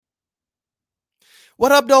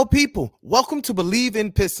What up, though, people? Welcome to Bleav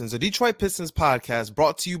in Pistons, a Detroit Pistons podcast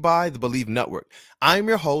brought to you by the Bleav Network. I'm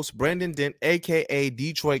your host, Brandon Dent, aka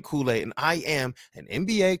Detroit Kool-Aid, and I am an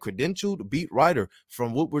NBA credentialed beat writer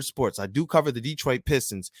from Woodward Sports. I do cover the Detroit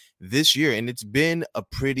Pistons this year, and it's been a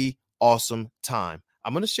pretty awesome time.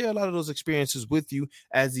 I'm going to share a lot of those experiences with you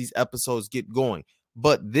as these episodes get going.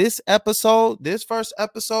 But this first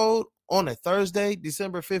episode on a Thursday,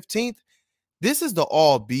 December 15th, this is the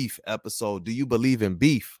all beef episode. Do you believe in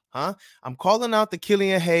beef? Huh? I'm calling out the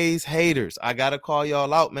Killian Hayes haters. I got to call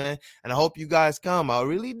y'all out, man. And I hope you guys come. I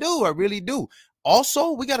really do. I really do.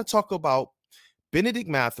 Also, we got to talk about Bennedict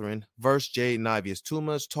Mathurin versus Jaden Ivey. It's too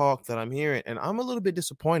much talk that I'm hearing, and I'm a little bit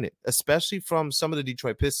disappointed, especially from some of the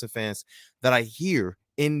Detroit Pistons fans that I hear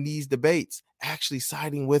in these debates actually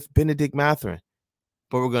siding with Bennedict Mathurin.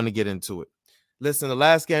 But we're going to get into it. Listen, the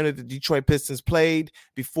last game that the Detroit Pistons played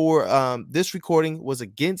before this recording was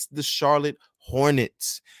against the Charlotte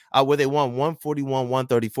Hornets, where they won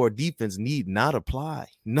 141-134. Defense need not apply.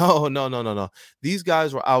 No. These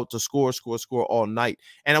guys were out to score all night.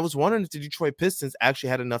 And I was wondering if the Detroit Pistons actually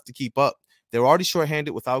had enough to keep up. They were already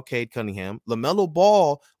shorthanded without Cade Cunningham. LaMelo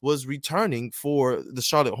Ball was returning for the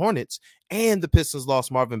Charlotte Hornets, and the Pistons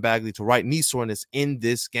lost Marvin Bagley to right knee soreness in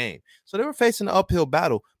this game. So they were facing an uphill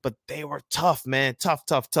battle, but they were tough, man. Tough.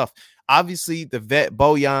 Obviously, the vet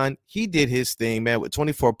Bojan, he did his thing, man, with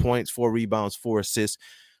 24 points, 4 rebounds, 4 assists.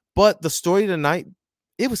 But the story tonight,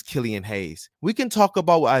 it was Killian Hayes. We can talk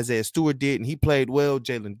about what Isaiah Stewart did, and he played well.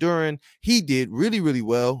 Jalen Duren, he did really, really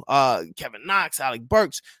well. Kevin Knox, Alec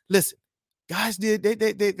Burks. Listen, guys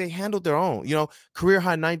they handled their own, career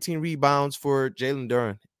high 19 rebounds for Jalen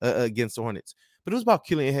Duren against the Hornets. But it was about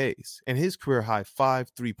Killian Hayes and his career high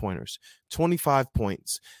 5 3-pointers, 25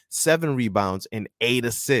 points, 7 rebounds, and 8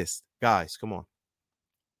 assists. Guys, come on.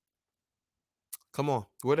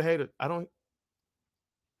 We're the hater. I don't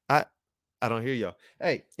hear y'all.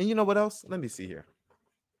 Hey, and you know what else? Let me see here.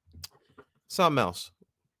 Something else.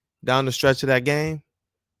 Down the stretch of that game,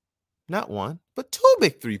 not one, but 2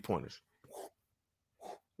 big 3-pointers.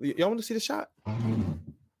 Y'all want to see the shot?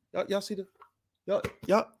 Y'all see the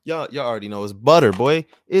y'all already know it's butter, boy.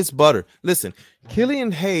 It's butter. Listen,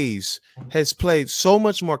 Killian Hayes has played so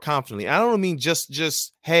much more confidently. I don't mean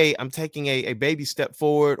just hey, I'm taking a baby step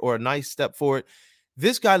forward or a nice step forward.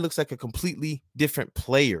 This guy looks like a completely different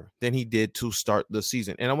player than he did to start the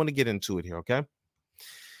season. And I want to get into it here, okay?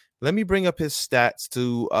 Let me bring up his stats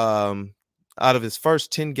to out of his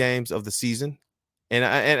first 10 games of the season. And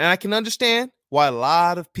I can understand why a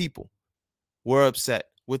lot of people were upset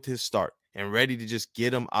with his start and ready to just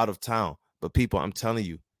get him out of town. But people, I'm telling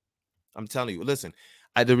you, listen,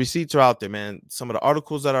 the receipts are out there, man. Some of the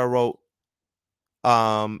articles that I wrote,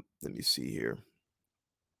 let me see here.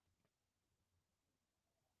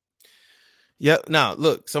 Yeah, now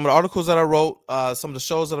look, some of the articles that I wrote, some of the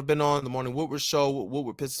shows that I've been on, the Morning Woodward Show,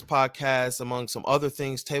 Woodward Pistons Podcast, among some other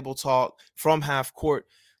things, Table Talk, From Half Court.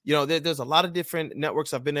 There's a lot of different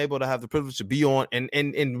networks I've been able to have the privilege to be on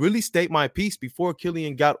and really state my piece before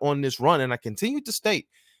Killian got on this run. And I continue to state,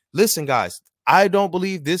 listen, guys, I don't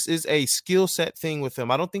believe this is a skill set thing with him.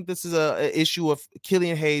 I don't think this is a issue of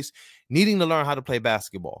Killian Hayes needing to learn how to play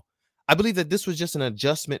basketball. I believe that this was just an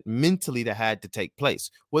adjustment mentally that had to take place.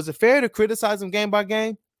 Was it fair to criticize him game by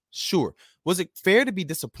game? Sure. Was it fair to be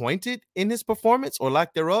disappointed in his performance or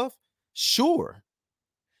lack thereof? Sure.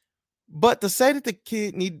 But to say that the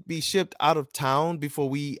kid need to be shipped out of town before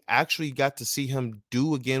we actually got to see him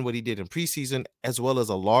do again what he did in preseason, as well as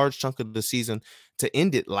a large chunk of the season to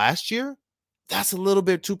end it last year, that's a little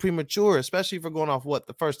bit too premature, especially if we're going off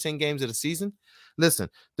the first 10 games of the season. Listen,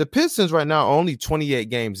 the Pistons right now are only 28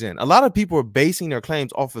 games in. A lot of people are basing their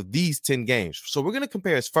claims off of these 10 games. So we're going to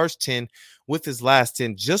compare his first 10 with his last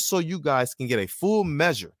 10, just so you guys can get a full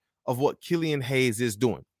measure of what Killian Hayes is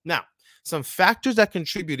doing. Now, some factors that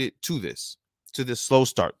contributed to this slow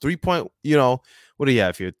start. 3-point, what do you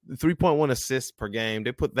have here? 3.1 assists per game.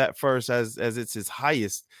 They put that first as it's his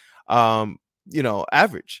highest,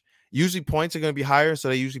 average. Usually points are going to be higher, so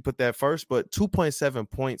they usually put that first, but 2.7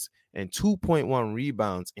 points and 2.1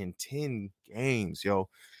 rebounds in 10 games, yo.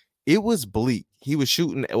 It was bleak. He was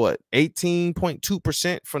shooting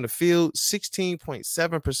 18.2% from the field,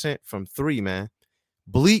 16.7% from 3, man.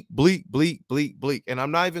 Bleak. And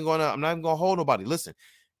I'm not even gonna hold nobody. Listen,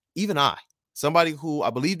 even somebody who I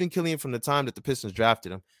believed in Killian from the time that the Pistons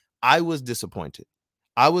drafted him, I was disappointed.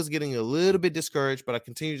 I was getting a little bit discouraged, but I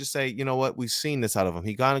continue to say, you know what? We've seen this out of him.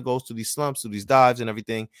 He kind of goes through these slumps, through these dives and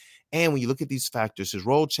everything. And when you look at these factors, his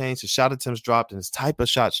role changed, his shot attempts dropped, and his type of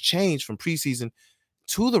shots changed from preseason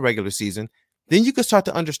to the regular season, then you can start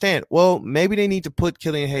to understand, well, maybe they need to put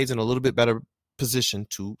Killian Hayes in a little bit better position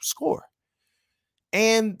to score.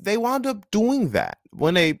 And they wound up doing that.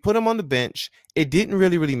 When they put him on the bench, it didn't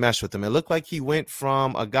really mesh with him. It looked like he went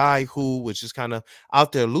from a guy who was just kind of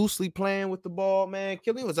out there loosely playing with the ball, man.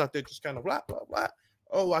 Killian was out there just kind of blah, blah, blah.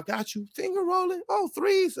 Oh, I got you. Finger rolling. Oh,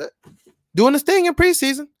 threes. Doing his thing in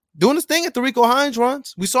preseason. Doing his thing at the Rico Hines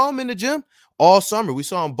runs. We saw him in the gym all summer. We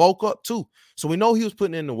saw him bulk up too. So we know he was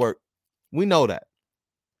putting in the work. We know that.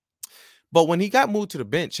 But when he got moved to the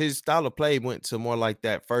bench, his style of play went to more like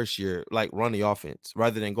that first year, like run the offense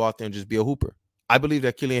rather than go out there and just be a hooper. I Bleav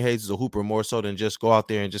that Killian Hayes is a hooper more so than just go out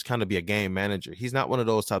there and just kind of be a game manager. He's not one of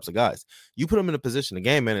those types of guys. You put him in a position to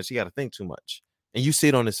game manage, he got to think too much. And you see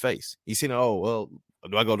it on his face. You see, oh, well,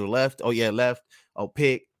 do I go to the left? Oh, yeah, left. Oh,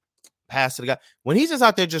 pick, pass to the guy. When he's just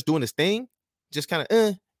out there just doing his thing, just kind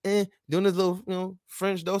of doing his little,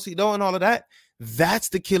 French do-si-do and all of that, that's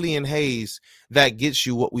the Killian Hayes that gets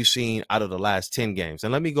you what we've seen out of the last 10 games.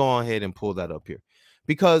 And let me go ahead and pull that up here.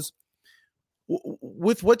 Because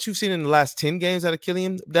with what you've seen in the last 10 games out of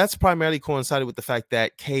Killian, that's primarily coincided with the fact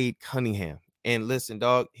that Cade Cunningham. And listen,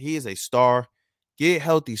 dog, he is a star. Get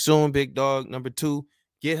healthy soon, big dog. Number 2,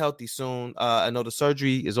 get healthy soon. I know the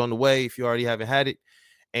surgery is on the way if you already haven't had it.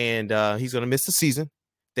 And he's going to miss the season.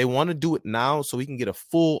 They want to do it now so he can get a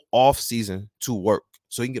full off season to work.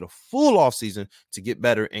 So he can get a full off season to get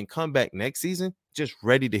better and come back next season just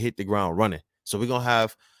ready to hit the ground running. So we're going to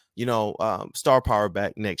have, star power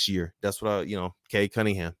back next year. That's what Cade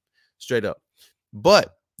Cunningham, straight up.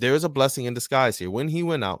 But there is a blessing in disguise here. When he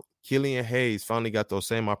went out, Killian Hayes finally got those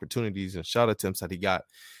same opportunities and shot attempts that he got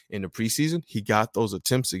in the preseason. He got those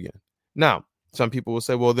attempts again. Now, some people will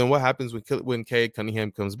say, well, then what happens when Cade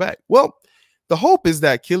Cunningham comes back? Well, the hope is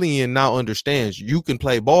that Killian now understands you can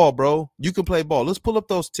play ball, bro. You can play ball. Let's pull up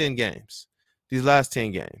those 10 games, these last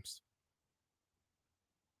 10 games.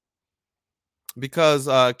 Because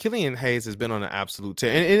Killian Hayes has been on an absolute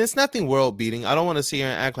tear. And it's nothing world beating. I don't want to see here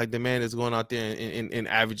and act like the man is going out there and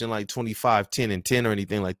averaging like 25, 10, and 10 or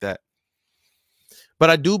anything like that. But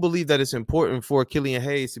I do Bleav that it's important for Killian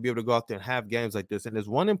Hayes to be able to go out there and have games like this. And there's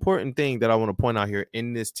one important thing that I want to point out here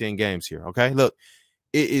in this 10 games here. Okay, look.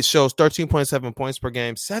 It shows 13.7 points per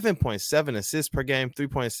game, 7.7 assists per game,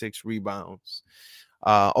 3.6 rebounds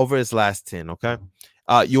over his last 10, okay?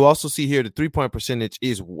 You also see here the three-point percentage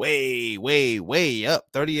is way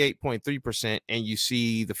up, 38.3%, and you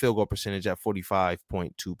see the field goal percentage at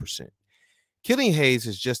 45.2%. Killian Hayes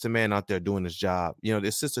is just a man out there doing his job. The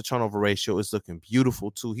assist-to-turnover ratio is looking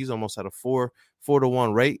beautiful, too. He's almost at a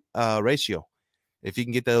 4-to-1 ratio. If you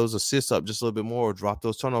can get those assists up just a little bit more, or drop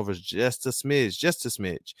those turnovers just a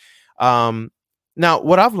smidge. Now,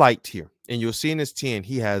 what I've liked here, and you'll see in his 10,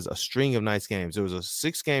 he has a string of nice games. There was a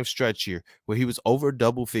 6-game stretch here where he was over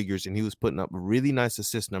double figures and he was putting up really nice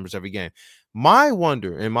assist numbers every game. My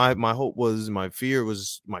wonder and my hope was, my fear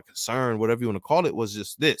was, my concern, whatever you want to call it, was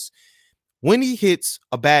just this. When he hits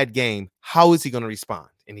a bad game, how is he going to respond?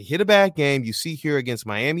 And he hit a bad game. You see here against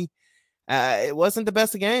Miami, it wasn't the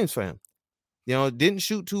best of games for him. Didn't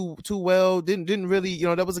shoot too well. Didn't really,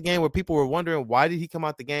 that was a game where people were wondering, why did he come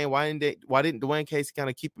out the game? Why didn't Dwayne Casey kind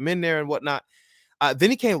of keep him in there and whatnot?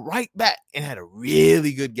 Then he came right back and had a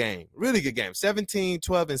really good game. 17,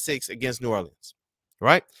 12, and 6 against New Orleans,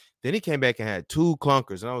 right? Then he came back and had 2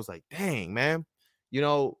 clunkers. And I was like, dang, man,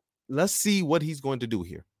 let's see what he's going to do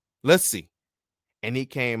here. Let's see. And he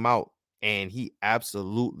came out and he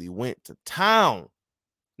absolutely went to town.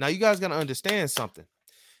 Now, you guys got to understand something.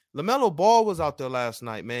 LaMelo Ball was out there last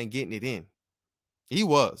night, man, getting it in. He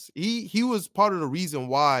was. He was part of the reason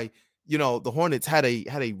why, the Hornets had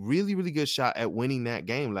a really good shot at winning that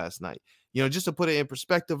game last night. Just to put it in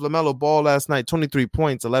perspective, LaMelo Ball last night, 23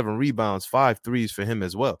 points, 11 rebounds, 5 threes for him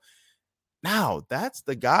as well. Now, that's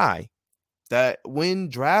the guy that when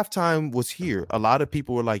draft time was here, a lot of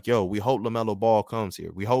people were like, yo, we hope LaMelo Ball comes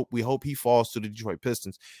here. We hope he falls to the Detroit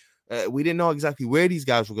Pistons. We didn't know exactly where these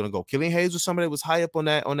guys were going to go. Killian Hayes was somebody that was high up on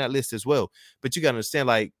that list as well. But you got to understand,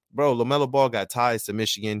 like, bro, LaMelo Ball got ties to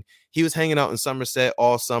Michigan. He was hanging out in Somerset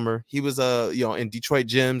all summer. He was, in Detroit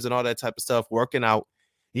gyms and all that type of stuff, working out.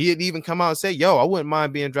 He had even come out and say, yo, I wouldn't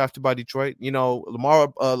mind being drafted by Detroit.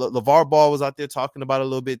 LeVar Ball was out there talking about it a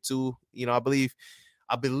little bit too. I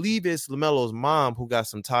Bleav it's LaMelo's mom who got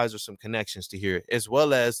some ties or some connections to here, as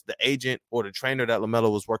well as the agent or the trainer that LaMelo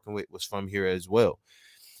was working with was from here as well.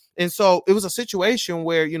 And so it was a situation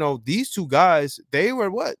where, these 2 guys, they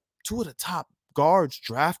were 2 of the top guards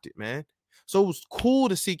drafted, man. So it was cool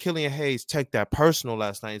to see Killian Hayes take that personal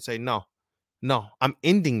last night and say, no, I'm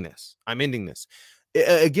ending this.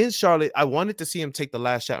 Against Charlotte, I wanted to see him take the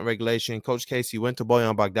last shot in regulation. Coach Casey went to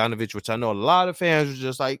Bojan Bogdanovic, which I know a lot of fans were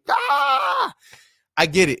just like, I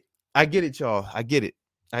get it. I get it, y'all. I get it.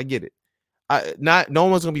 I get it. No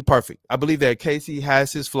one's gonna be perfect. I Bleav that Casey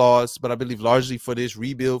has his flaws, but I Bleav largely for this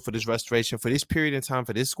rebuild, for this restoration, for this period in time,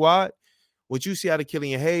 for this squad, what you see out of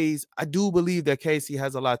Killian Hayes, I do Bleav that Casey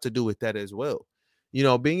has a lot to do with that as well.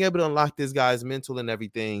 Being able to unlock this guy's mental and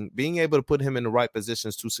everything, being able to put him in the right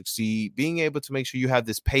positions to succeed, being able to make sure you have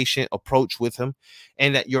this patient approach with him,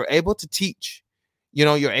 and that you're able to teach.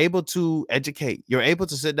 You're able to educate. You're able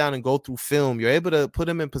to sit down and go through film. You're able to put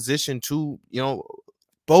him in position to,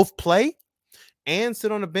 both play and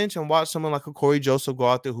sit on the bench and watch someone like a Corey Joseph go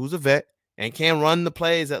out there who's a vet and can run the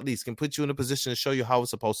plays, at least can put you in a position to show you how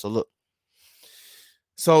it's supposed to look.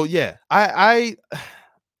 So yeah, I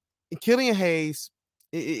Killian Hayes,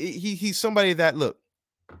 he's somebody that, look,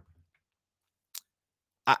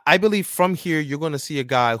 I Bleav from here you're going to see a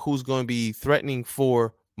guy who's going to be threatening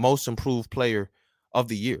for most improved player of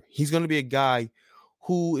the year. He's going to be a guy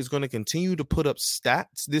who is going to continue to put up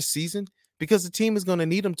stats this season because the team is going to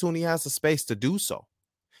need him to, and he has the space to do so.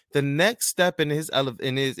 The next step in his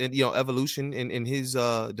evolution in his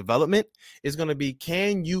development is going to be,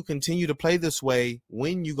 can you continue to play this way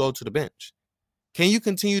when you go to the bench? Can you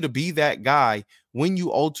continue to be that guy when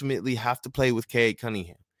you ultimately have to play with Cade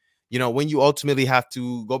Cunningham? When you ultimately have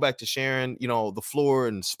to go back to sharing, the floor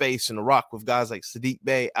and space and the rock with guys like Sadiq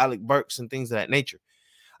Bey, Alec Burks, and things of that nature.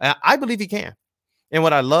 I Bleav he can. And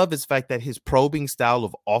what I love is the fact that his probing style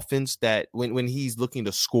of offense, that when he's looking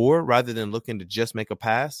to score rather than looking to just make a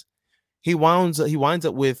pass, he winds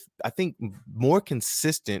up with, I think, more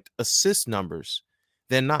consistent assist numbers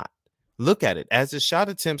than not. Look at it. As his shot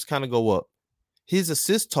attempts kind of go up, his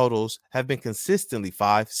assist totals have been consistently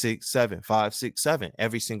 5, 6, 7, 5, 6, 7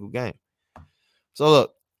 every single game. So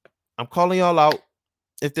look, I'm calling y'all out.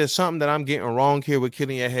 If there's something that I'm getting wrong here with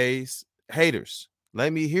Killian Hayes, haters,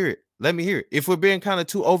 let me hear it. Let me hear it. If we're being kind of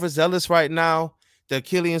too overzealous right now, the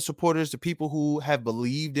Killian supporters, the people who have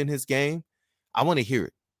believed in his game, I want to hear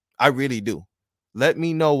it. I really do. Let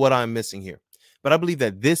me know what I'm missing here. But I Bleav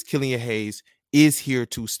that this Killian Hayes is here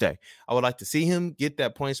to stay. I would like to see him get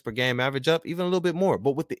that points per game average up even a little bit more.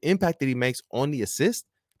 But with the impact that he makes on the assist,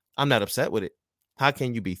 I'm not upset with it. How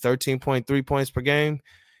can you be 13.3 points per game?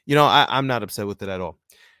 I'm not upset with it at all.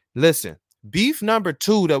 Listen, beef number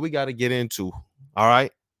 2 that we got to get into. All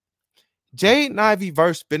right. Jaden Ivey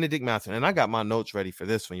versus Benedict Mathurin. And I got my notes ready for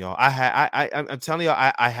this one, y'all. I'm telling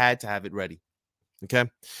y'all, I had to have it ready. Okay.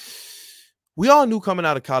 We all knew coming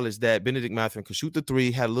out of college that Benedict Mathurin could shoot the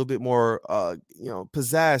three, had a little bit more,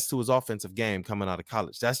 pizzazz to his offensive game coming out of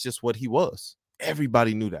college. That's just what he was.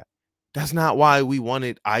 Everybody knew that. That's not why we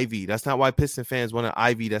wanted Ivey. That's not why Piston fans wanted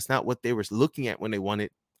Ivey. That's not what they were looking at when they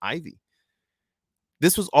wanted Ivey.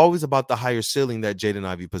 This was always about the higher ceiling that Jaden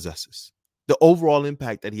Ivey possesses, the overall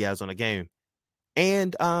impact that he has on a game.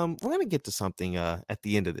 And we're going to get to something at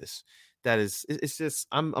the end of this. That is, it's just,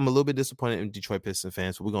 I'm a little bit disappointed in Detroit Pistons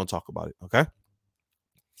fans, so we're going to talk about it, okay?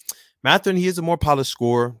 Mathurin, he is a more polished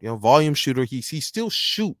scorer, volume shooter. He still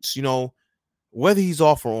shoots, whether he's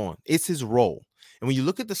off or on. It's his role. And when you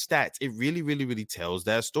look at the stats, it really, really, really tells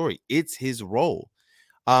that story. It's his role.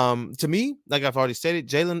 To me, like I've already stated,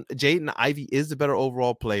 Jaden Ivey is the better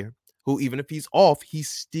overall player who, even if he's off,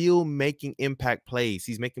 he's still making impact plays.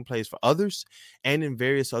 He's making plays for others and in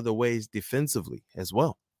various other ways defensively as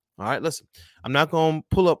well. All right, listen, I'm not going to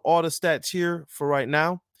pull up all the stats here for right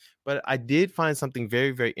now, but I did find something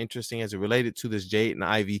very, very interesting as it related to this Jaden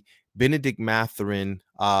Ivey, Benedict Mathurin,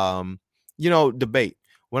 debate.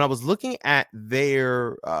 When I was looking at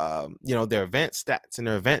their advanced stats and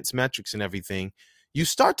their advanced metrics and everything, you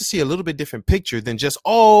start to see a little bit different picture than just,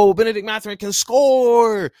 Benedict Mathurin can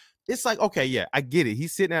score. It's like, okay, yeah, I get it.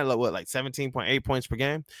 He's sitting at like 17.8 points per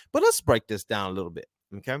game. But let's break this down a little bit,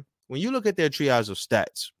 okay? When you look at their triage of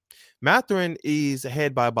stats, Mathurin is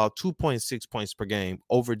ahead by about 2.6 points per game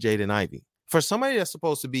over Jaden Ivey. For somebody that's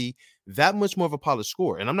supposed to be that much more of a polished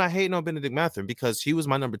scorer, and I'm not hating on Benedict Mathurin because he was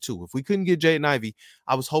my number 2. If we couldn't get Jaden Ivey,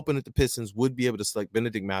 I was hoping that the Pistons would be able to select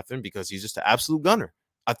Benedict Mathurin because he's just an absolute gunner.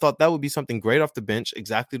 I thought that would be something great off the bench,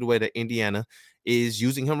 exactly the way that Indiana is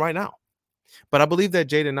using him right now. But I Bleav that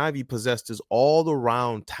Jaden Ivey possessed this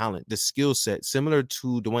all-around talent, the skill set, similar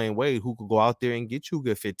to Dwayne Wade, who could go out there and get you a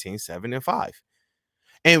good 15, 7, and 5.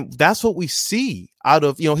 And that's what we see out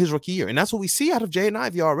of, his rookie year. And that's what we see out of Jaden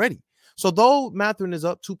Ivey already. So though Mathurin is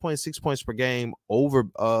up 2.6 points per game over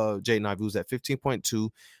Jaden Ivey, who's at 15.2,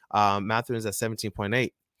 Mathurin is at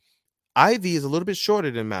 17.8. Ivey is a little bit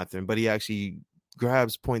shorter than Mathurin, but he actually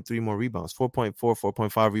grabs 0.3 more rebounds, 4.4,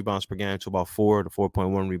 4.5 rebounds per game to about 4 to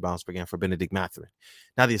 4.1 rebounds per game for Benedict Mathurin.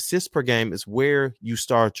 Now, the assists per game is where you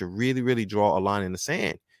start to really, really draw a line in the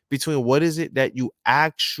sand between what is it that you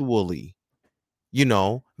actually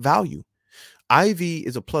value. Ivey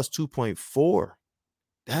is a plus 2.4.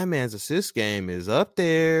 That man's assist game is up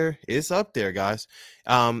there. It's up there, guys.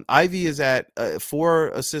 Ivey is at 4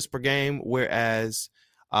 assists per game, whereas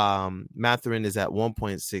Mathurin is at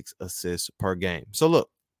 1.6 assists per game. So look,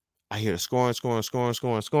 I hear the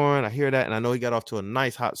scoring. I hear that, and I know he got off to a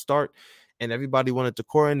nice hot start, and everybody wanted to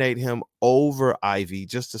coronate him over Ivey,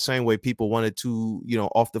 just the same way people wanted to,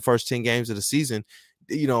 off the first 10 games of the season,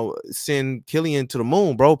 send Killian to the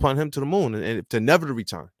moon, bro, punt him to the moon, and to never to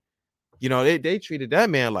return. They treated that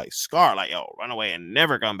man like Scar, like, yo, run away and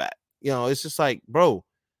never come back. It's just like, bro,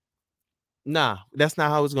 nah, that's not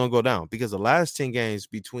how it's going to go down, because the last 10 games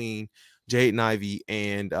between Jaden Ivey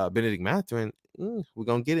and Benedict Mathurin, we're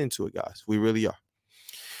going to get into it, guys. We really are.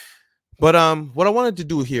 But what I wanted to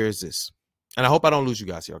do here is this, and I hope I don't lose you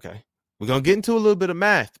guys here, okay? We're going to get into a little bit of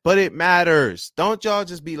math, but it matters. Don't y'all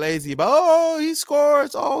just be lazy about, oh, he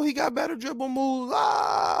scores. Oh, he got better dribble moves.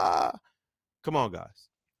 Come on, guys.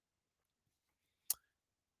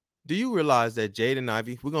 Do you realize that Jaden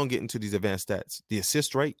Ivey, we're going to get into these advanced stats, the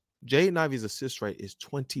assist rate, Jaden Ivey's assist rate is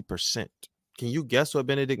 20%. Can you guess what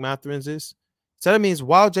Benedict Mathurin's is? So that means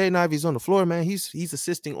while Jaden Ivey's on the floor, man, he's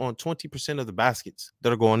assisting on 20% of the baskets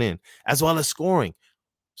that are going in, as well as scoring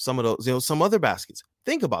some of those, some other baskets.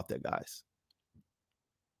 Think about that, guys.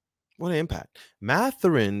 What an impact.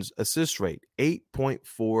 Mathurin's assist rate,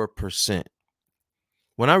 8.4%.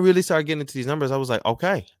 When I really started getting into these numbers, I was like,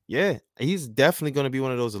 okay, yeah, he's definitely going to be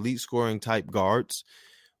one of those elite scoring type guards.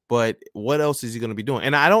 But what else is he going to be doing?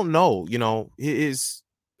 And I don't know,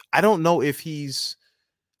 I don't know if he's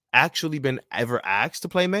actually been ever asked to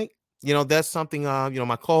play make. That's something,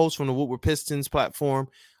 my co-host from the Woodward Pistons platform,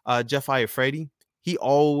 Jeff Iafredi, he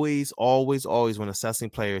always, when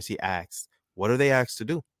assessing players, he asks, what are they asked to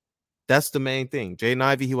do? That's the main thing. Jaden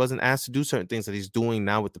Ivey, he wasn't asked to do certain things that he's doing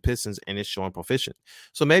now with the Pistons, and it's showing proficient.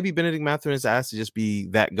 So maybe Benedict Mathurin is asked to just be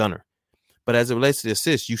that gunner. But as it relates to the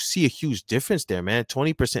assists, you see a huge difference there, man.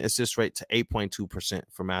 20% assist rate to 8.2%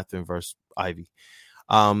 for Mathurin versus Ivey.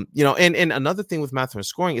 And another thing with Mathurin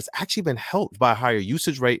scoring, it's actually been helped by a higher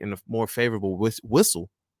usage rate and a more favorable whistle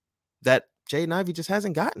that Jaden Ivey just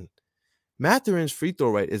hasn't gotten. Mathurin's free throw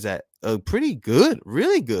rate is at a pretty good,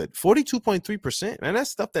 really good, 42.3%. Man, that's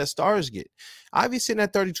stuff that stars get. Ivey's sitting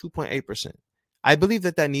at 32.8%. I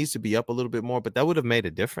Bleav that needs to be up a little bit more, but that would have made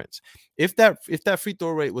a difference. If that free throw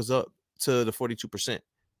rate was up to the 42%,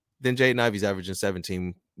 then Jaden Ivey's averaging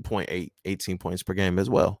 17.8, 18 points per game as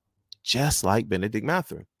well, just like Benedict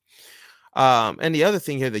Mathurin. And the other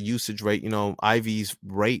thing here, the usage rate, Ivey's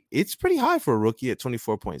rate, it's pretty high for a rookie at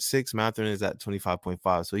 24.6. Mathurin is at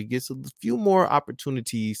 25.5. So he gets a few more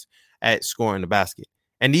opportunities at scoring the basket.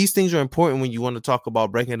 And these things are important when you want to talk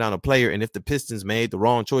about breaking down a player and if the Pistons made the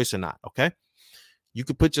wrong choice or not, okay? You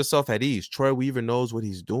could put yourself at ease. Troy Weaver knows what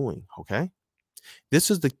he's doing, okay? This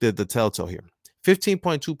is the telltale here.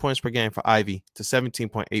 15.2 points per game for Ivey to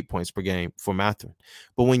 17.8 points per game for Mathurin.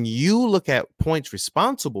 But when you look at points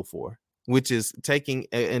responsible for, which is taking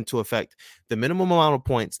into effect the minimum amount of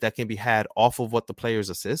points that can be had off of what the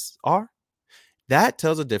player's assists are, that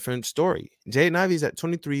tells a different story. Jaden Ivey's at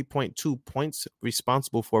 23.2 points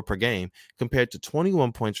responsible for per game compared to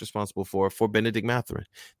 21 points responsible for Benedict Mathurin.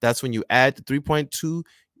 That's when you add the 3.2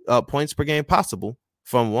 points per game possible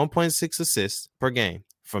from 1.6 assists per game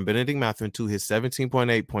from Benedict Mathurin to his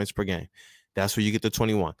 17.8 points per game. That's where you get the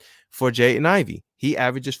 21. For Jaden Ivey, he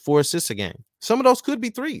averages 4 assists a game. Some of those could be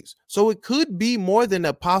threes. So it could be more than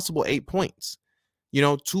a possible 8 points.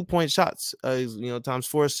 2-point shots, times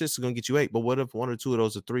 4 assists is going to get you 8. But what if 1 or 2 of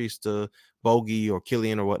those are threes to Bogey or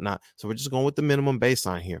Killian or whatnot? So we're just going with the minimum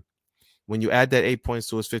baseline here. When you add that 8 points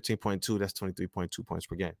to his 15.2, that's 23.2 points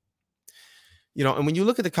per game. And when you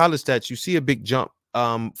look at the college stats, you see a big jump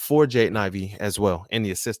for Jaden Ivey as well. In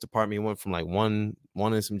the assist department, he went from like one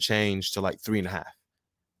and some change to like 3.5.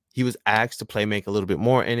 He was asked to play make a little bit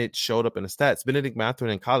more, and it showed up in the stats. Benedict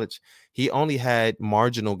Mathurin in college, he only had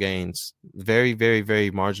marginal gains, very, very,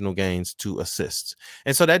 very marginal gains to assists.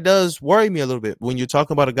 And so that does worry me a little bit when you're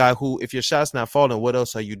talking about a guy who, if your shot's not falling, what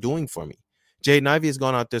else are you doing for me? Jaden Ivey has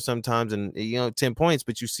gone out there sometimes and, 10 points,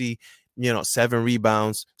 but you see, 7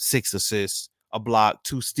 rebounds, 6 assists, a block,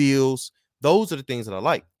 2 steals. Those are the things that I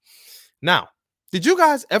like. Now, did you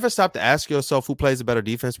guys ever stop to ask yourself who plays a better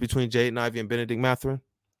defense between Jaden Ivey and Benedict Mathurin?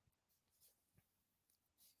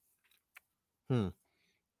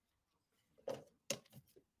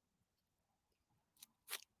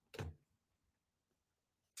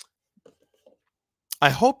 I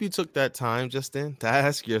hope you took that time just then to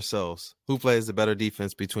ask yourselves who plays the better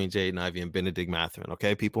defense between Jaden Ivey and Benedict Mathurin.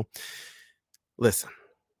 Okay, people? Listen.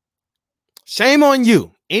 Shame on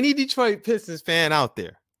you. Any Detroit Pistons fan out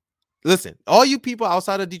there. Listen, all you people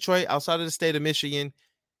outside of Detroit, outside of the state of Michigan,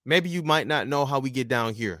 maybe you might not know how we get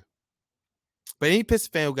down here. But any Pistons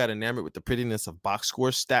fan who got enamored with the prettiness of box score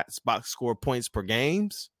stats, box score points per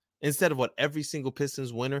games, instead of what every single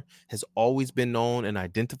Pistons winner has always been known and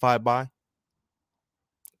identified by.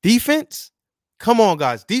 Defense? Come on,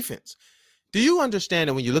 guys. Defense. Do you understand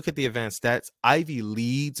that when you look at the advanced stats, Ivey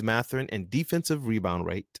leads Mathurin in defensive rebound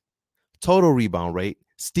rate, total rebound rate,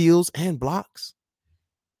 steals, and blocks?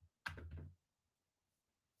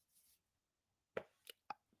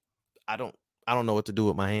 I don't know what to do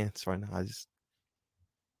with my hands right now.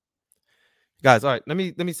 Guys, all right, let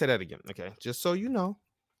me say that again. Okay. Just so you know,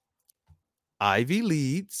 Ivey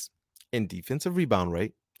leads in defensive rebound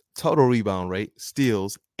rate, total rebound rate,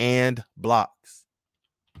 steals, and blocks.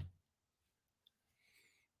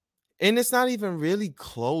 And it's not even really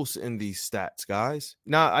close in these stats, guys.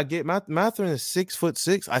 Now, I get Mathurin is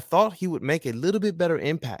 6'6". I thought he would make a little bit better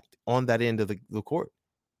impact on that end of the court.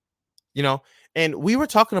 You know, and we were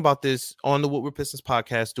talking about this on the What We're Pistons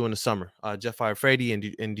podcast during the summer. Jeff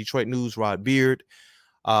Firefrady and Detroit News, Rod Beard,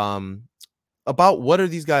 about what are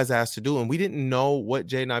these guys asked to do. And we didn't know what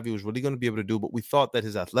Jaden Ivey was really going to be able to do, but we thought that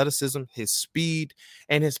his athleticism, his speed,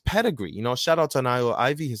 and his pedigree, shout out to Anaya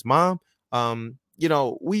Ivey, his mom,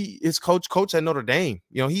 his coach at Notre Dame,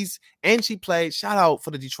 she played, shout out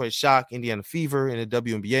for the Detroit Shock, Indiana Fever, and the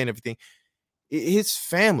WNBA and everything. His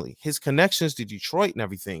family, his connections to Detroit and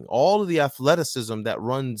everything, all of the athleticism that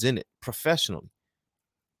runs in it professionally.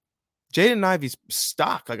 Jaden Ivey's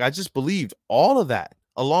stock, I just believed all of that,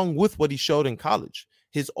 along with what he showed in college,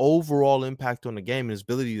 his overall impact on the game and his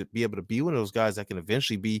ability to be able to be one of those guys that can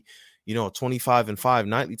eventually be, a 25-5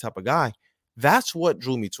 nightly type of guy. That's what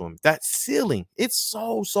drew me to him. That ceiling, it's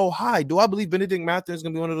so high. Do I believe Benedict Mathurin is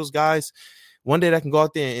going to be one of those guys one day that can go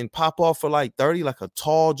out there and pop off for like 30, like a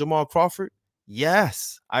tall Jamal Crawford?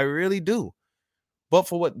 Yes, I really do. But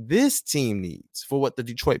for what this team needs, for what the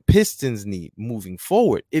Detroit Pistons need moving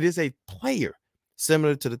forward, it is a player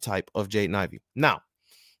similar to the type of Jaden Ivey. Now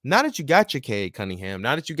that you got your Cade Cunningham,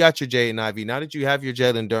 now that you got your Jaden Ivey, now that you have your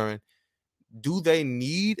Jalen Duren, do they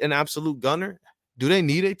need an absolute gunner? Do they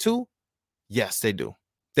need a two? Yes, they do.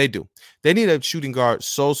 They do. They need a shooting guard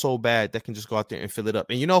so bad that can just go out there and fill it up.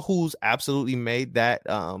 And you know who's absolutely made that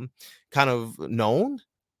kind of known?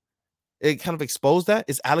 It kind of exposed that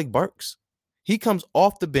is Alec Burks. He comes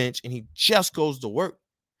off the bench and he just goes to work.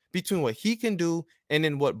 Between what he can do and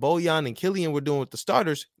then what Bojan and Killian were doing with the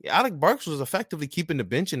starters, Alec Burks was effectively keeping the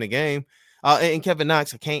bench in the game. And Kevin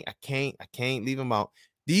Knox, I can't leave him out.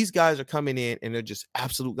 These guys are coming in and they're just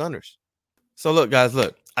absolute gunners. So look, guys,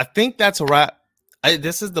 I think that's a wrap.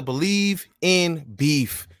 This is the Bleav in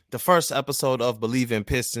Beef, the first episode of Bleav in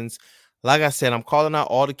Pistons. Like I said, I'm calling out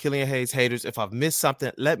all the Killian Hayes haters. If I've missed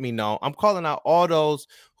something, let me know. I'm calling out all those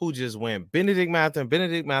who just went Benedict Mathurin,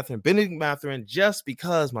 just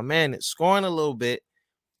because my man is scoring a little bit.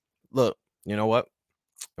 Look, you know what?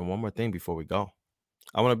 And one more thing before we go.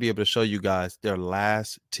 I want to be able to show you guys their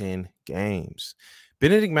last 10 games.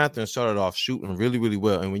 Benedict Mathurin started off shooting really, really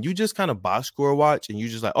well. And when you just kind of box score watch and you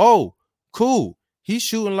just like, oh, cool. He's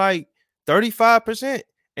shooting like 35%.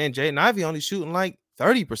 And Jaden Ivey only shooting like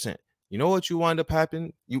 30%. You know what you wind up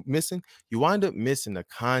happening? You wind up missing the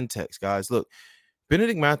context, guys. Look,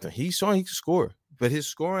 Benedict Mathurin, he's showing he can score, but his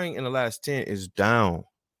scoring in the last 10 is down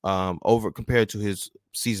over compared to his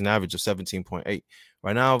season average of 17.8.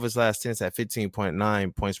 Right now, of his last 10, it's at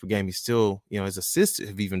 15.9 points per game. He's still, his assists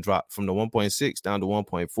have even dropped from the 1.6 down to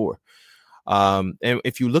 1.4. And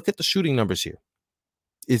if you look at the shooting numbers here,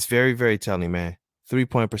 it's very, very telling, man.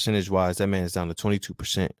 3-point percentage wise, that man is down to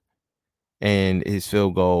 22%. And his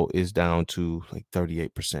field goal is down to like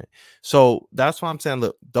 38%. So that's why I'm saying,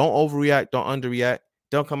 look, don't overreact, don't underreact,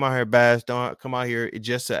 don't come out here bash, don't come out here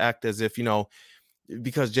just to act as if,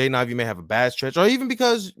 because Jaden Ivey may have a bad stretch, or even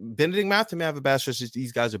because Benedict Mathurin may have a bad stretch,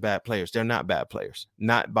 these guys are bad players. They're not bad players,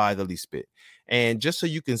 not by the least bit. And just so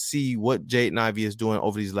you can see what Jaden Ivey is doing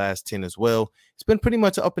over these last 10 as well, it's been pretty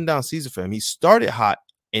much an up and down season for him. He started hot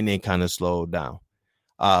and then kind of slowed down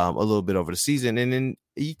a little bit over the season, and then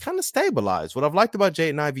he kind of stabilized. What I've liked about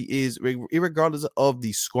Jaden Ivey is, regardless of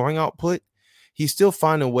the scoring output, he's still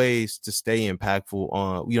finding ways to stay impactful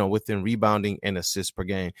on, within rebounding and assists per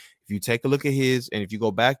game. If you take a look at his, and if you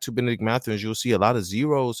go back to Benedict Mathurin, you'll see a lot of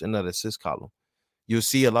zeros in that assist column. You'll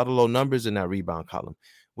see a lot of low numbers in that rebound column.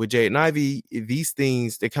 With Jaden Ivey, these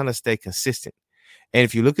things, they kind of stay consistent. And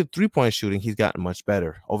if you look at three-point shooting, he's gotten much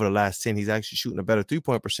better. Over the last 10, he's actually shooting a better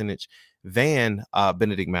three-point percentage than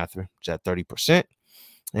Benedict Mathurin, which is at 30%.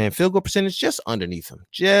 And field goal percentage just underneath him,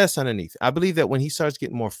 just underneath. I Bleav that when he starts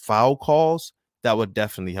getting more foul calls, that would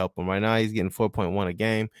definitely help him. Right now, he's getting 4.1 a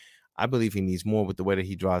game. I Bleav he needs more with the way that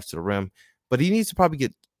he drives to the rim, but he needs to probably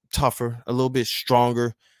get tougher, a little bit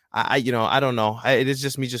stronger. I don't know. It is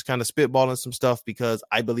just me just kind of spitballing some stuff because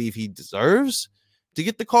I Bleav he deserves to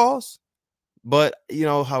get the calls. But you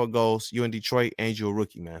know how it goes. You're in Detroit and you're a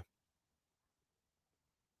rookie, man.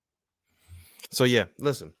 So yeah,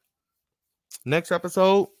 listen. Next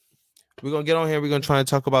episode, we're gonna get on here. We're gonna try and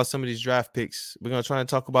talk about some of these draft picks. We're gonna try and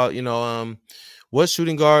talk about, what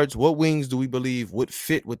shooting guards, what wings do we Bleav would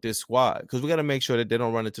fit with this squad? Because we got to make sure that they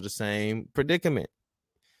don't run into the same predicament.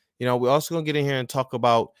 We're also gonna get in here and talk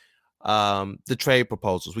about the trade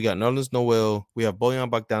proposals. We got Nerlens Noel, we have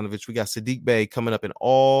Bojan Bogdanovic, we got Saddiq Bey coming up in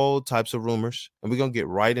all types of rumors, and we're gonna get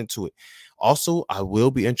right into it. Also, I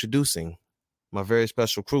will be introducing my very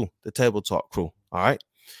special crew, the Table Talk crew. All right.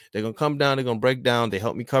 They're going to come down. They're going to break down. They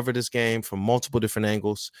help me cover this game from multiple different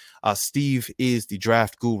angles. Steve is the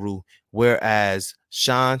draft guru, whereas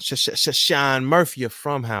Sean Murphy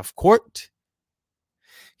from Half Court,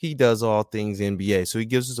 he does all things NBA. So he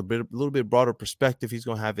gives us a little bit broader perspective. He's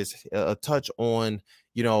going to have a touch on,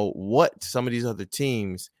 what some of these other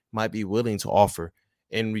teams might be willing to offer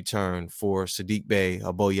in return for Saddiq Bey,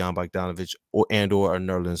 a Bojan Bogdanovic, or a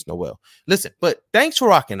Nerlens Noel. Listen, but thanks for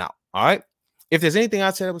rocking out. All right. If there's anything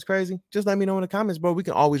I said that was crazy, just let me know in the comments, bro. We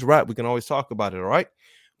can always rap. We can always talk about it. All right.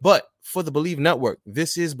 But for the Bleav Network,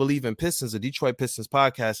 this is Bleav in Pistons, a Detroit Pistons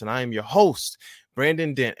podcast. And I am your host,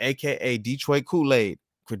 Brandon Dent, aka Detroit Kool-Aid,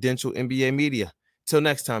 Credential NBA Media. Till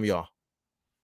next time, y'all.